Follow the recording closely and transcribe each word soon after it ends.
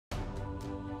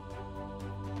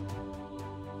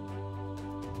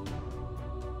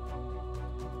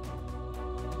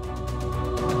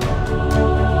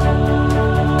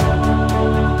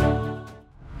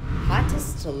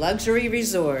luxury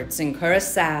resorts in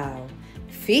Curaçao,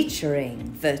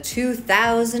 featuring the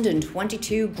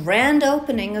 2022 grand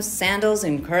opening of Sandals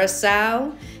in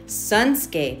Curaçao,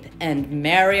 Sunscape and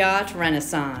Marriott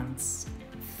Renaissance.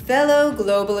 Fellow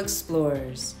global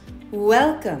explorers,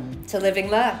 welcome to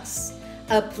Living Lux,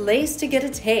 a place to get a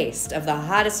taste of the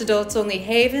hottest adults-only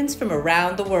havens from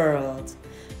around the world.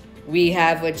 We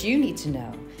have what you need to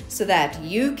know so that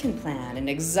you can plan an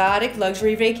exotic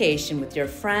luxury vacation with your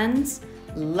friends,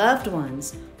 loved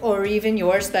ones, or even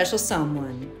your special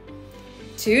someone.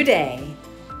 Today,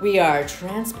 we are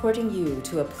transporting you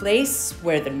to a place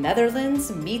where the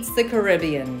Netherlands meets the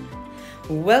Caribbean.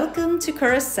 Welcome to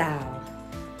Curaçao.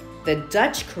 The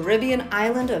Dutch Caribbean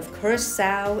island of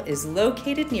Curaçao is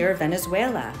located near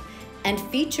Venezuela and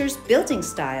features building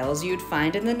styles you'd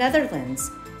find in the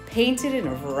Netherlands, painted in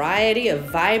a variety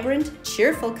of vibrant,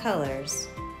 cheerful colors.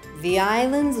 The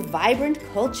island's vibrant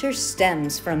culture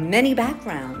stems from many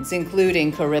backgrounds,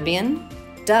 including Caribbean,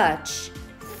 Dutch,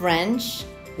 French,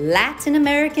 Latin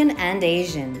American, and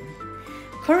Asian.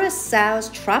 Curaçao's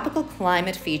tropical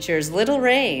climate features little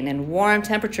rain and warm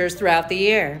temperatures throughout the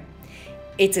year.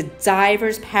 It's a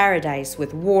diver's paradise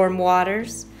with warm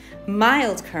waters,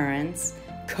 mild currents,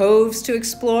 coves to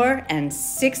explore, and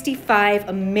 65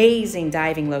 amazing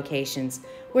diving locations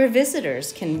where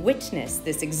visitors can witness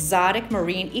this exotic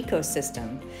marine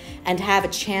ecosystem and have a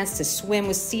chance to swim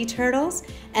with sea turtles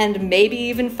and maybe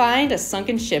even find a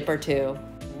sunken ship or two.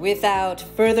 Without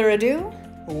further ado,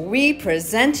 we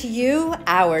present to you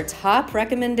our top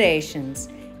recommendations,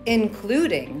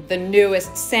 including the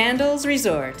newest Sandals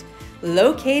Resort,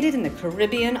 located in the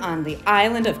Caribbean on the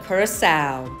island of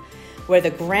Curaçao, where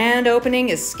the grand opening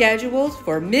is scheduled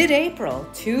for mid-April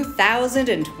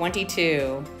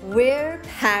 2022. We're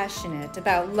passionate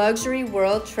about luxury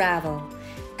world travel,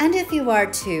 and if you are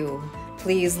too,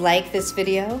 please like this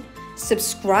video,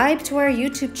 subscribe to our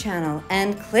YouTube channel,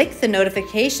 and click the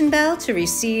notification bell to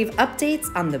receive updates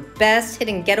on the best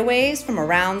hidden getaways from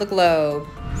around the globe.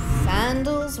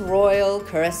 Sandals Royal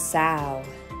Curaçao,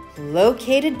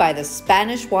 located by the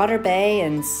Spanish Water Bay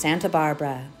in Santa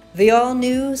Barbara. The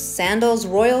all-new Sandals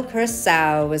Royal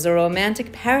Curaçao is a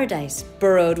romantic paradise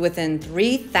burrowed within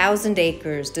 3,000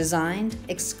 acres designed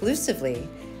exclusively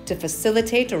to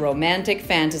facilitate a romantic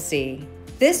fantasy.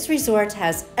 This resort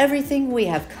has everything we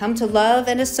have come to love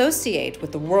and associate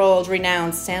with the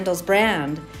world-renowned Sandals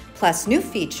brand, plus new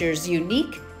features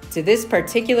unique to this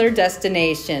particular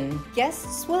destination.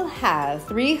 Guests will have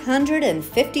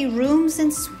 350 rooms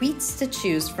and suites to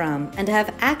choose from and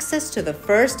have access to the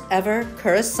first ever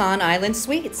Curaçao Island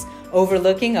suites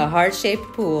overlooking a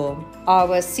heart-shaped pool,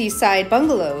 Awa seaside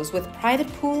bungalows with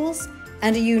private pools,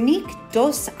 and a unique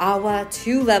Dos Awa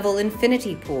 2-level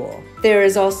infinity pool. There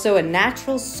is also a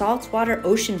natural saltwater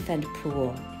ocean-fed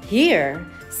pool. Here,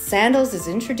 Sandals is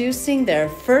introducing their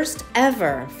first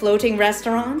ever floating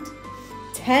restaurant,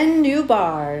 10 new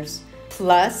bars,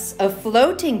 plus a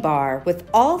floating bar with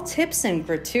all tips and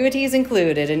gratuities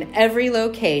included in every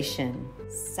location.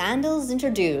 Sandals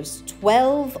introduced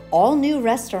 12 all-new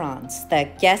restaurants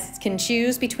that guests can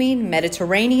choose between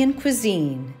Mediterranean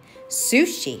cuisine,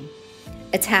 sushi,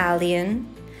 Italian,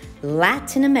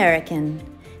 Latin American,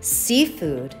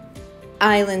 seafood,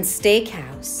 island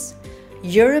steakhouse,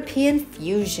 European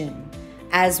fusion,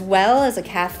 as well as a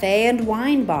cafe and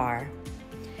wine bar.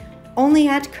 Only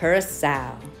at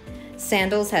Curaçao,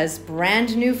 Sandals has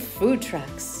brand new food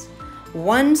trucks.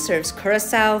 One serves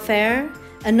Curaçao fare,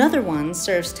 another one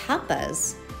serves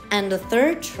tapas, and a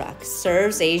third truck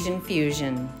serves Asian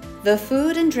fusion. The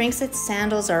food and drinks at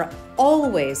Sandals are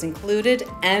always included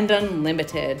and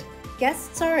unlimited.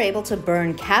 Guests are able to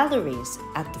burn calories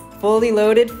at the fully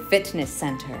loaded fitness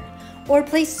center, or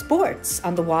play sports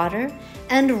on the water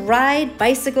and ride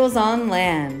bicycles on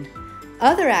land.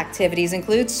 Other activities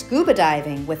include scuba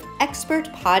diving with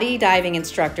expert potty diving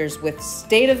instructors with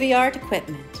state-of-the-art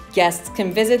equipment. Guests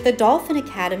can visit the Dolphin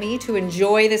Academy to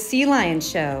enjoy the sea lion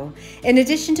show, in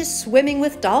addition to swimming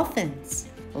with dolphins.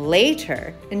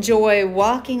 Later, enjoy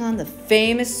walking on the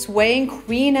famous swaying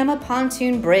Queen Emma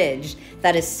pontoon bridge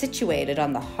that is situated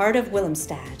on the heart of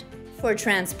Willemstad. For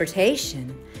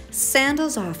transportation,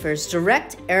 Sandals offers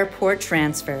direct airport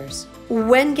transfers.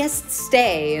 When guests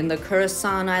stay in the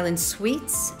Curaçao Island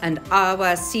Suites and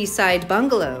Awa Seaside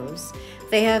Bungalows,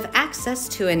 they have access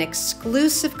to an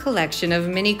exclusive collection of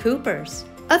Mini Coopers.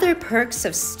 Other perks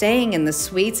of staying in the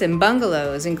suites and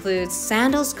bungalows include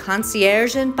Sandals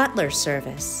concierge and butler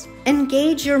service.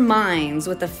 Engage your minds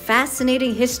with the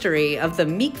fascinating history of the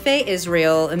Mikveh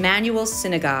Israel Emmanuel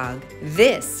Synagogue.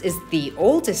 This is the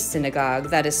oldest synagogue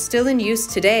that is still in use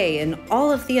today in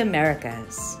all of the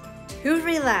Americas. To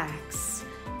relax,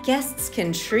 guests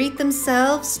can treat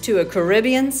themselves to a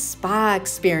Caribbean spa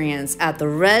experience at the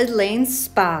Red Lane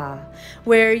Spa,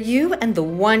 where you and the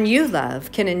one you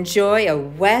love can enjoy a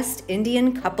West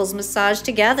Indian couples massage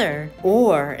together,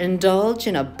 or indulge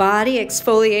in a body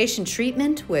exfoliation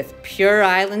treatment with pure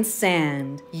island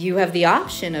sand. You have the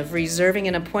option of reserving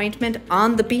an appointment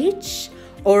on the beach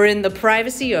or in the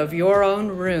privacy of your own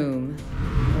room.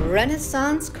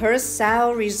 Renaissance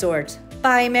Curaçao Resort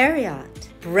by Marriott.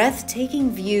 Breathtaking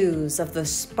views of the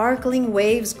sparkling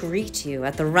waves greet you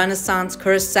at the Renaissance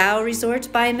Curaçao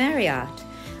Resort by Marriott,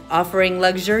 offering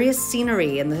luxurious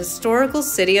scenery in the historical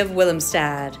city of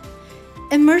Willemstad.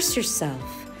 Immerse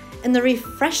yourself in the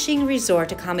refreshing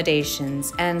resort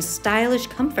accommodations and stylish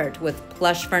comfort with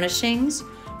plush furnishings,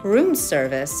 room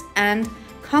service, and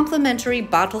complimentary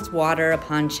bottled water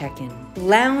upon check-in.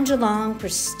 Lounge along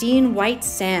pristine white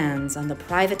sands on the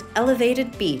private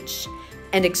elevated beach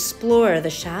and explore the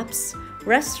shops,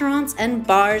 restaurants, and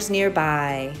bars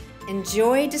nearby.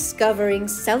 Enjoy discovering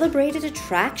celebrated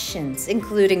attractions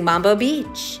including Mambo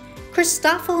Beach,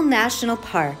 Christoffel National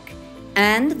Park,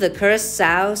 and the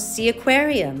Curaçao Sea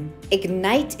Aquarium.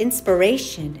 Ignite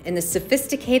inspiration in the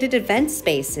sophisticated event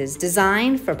spaces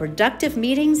designed for productive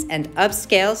meetings and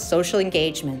upscale social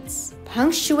engagements.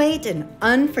 Punctuate an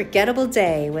unforgettable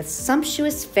day with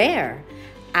sumptuous fare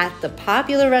at the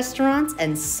popular restaurants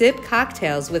and sip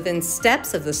cocktails within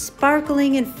steps of the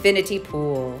sparkling infinity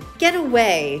pool. Get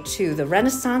away to the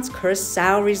Renaissance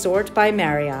Curaçao Resort by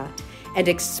Marriott and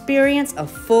experience a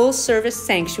full-service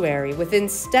sanctuary within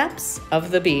steps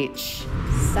of the beach.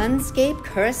 Sunscape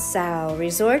Curaçao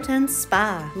Resort and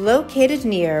Spa, located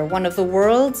near one of the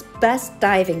world's best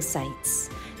diving sites.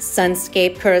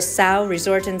 Sunscape Curaçao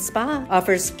Resort and Spa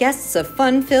offers guests a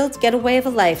fun-filled getaway of a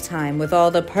lifetime with all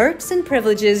the perks and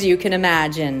privileges you can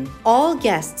imagine. All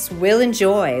guests will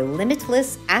enjoy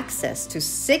limitless access to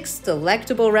 6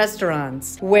 delectable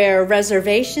restaurants where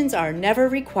reservations are never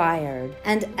required,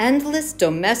 and endless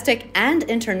domestic and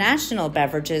international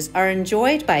beverages are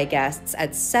enjoyed by guests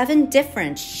at 7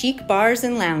 different chic bars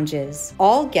and lounges.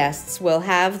 All guests will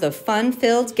have the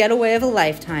fun-filled getaway of a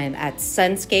lifetime at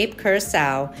Sunscape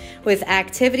Curaçao, with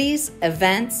activities,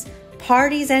 events,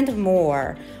 parties, and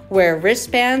more, where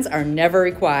wristbands are never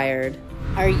required.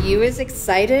 Are you as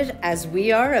excited as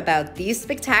we are about these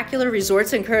spectacular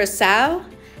resorts in Curaçao?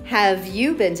 Have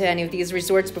you been to any of these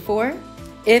resorts before?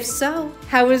 If so,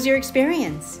 how was your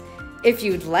experience? If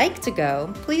you'd like to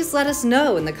go, please let us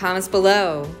know in the comments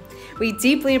below. We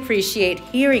deeply appreciate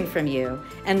hearing from you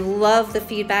and love the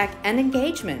feedback and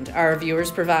engagement our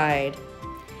viewers provide.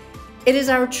 It is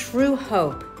our true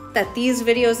hope that these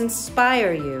videos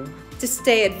inspire you to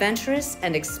stay adventurous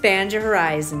and expand your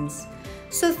horizons.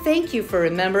 So thank you for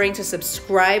remembering to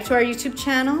subscribe to our YouTube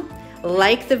channel,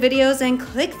 like the videos, and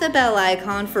click the bell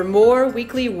icon for more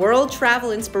weekly world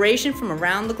travel inspiration from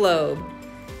around the globe.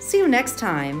 See you next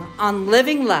time on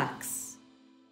Living Luck.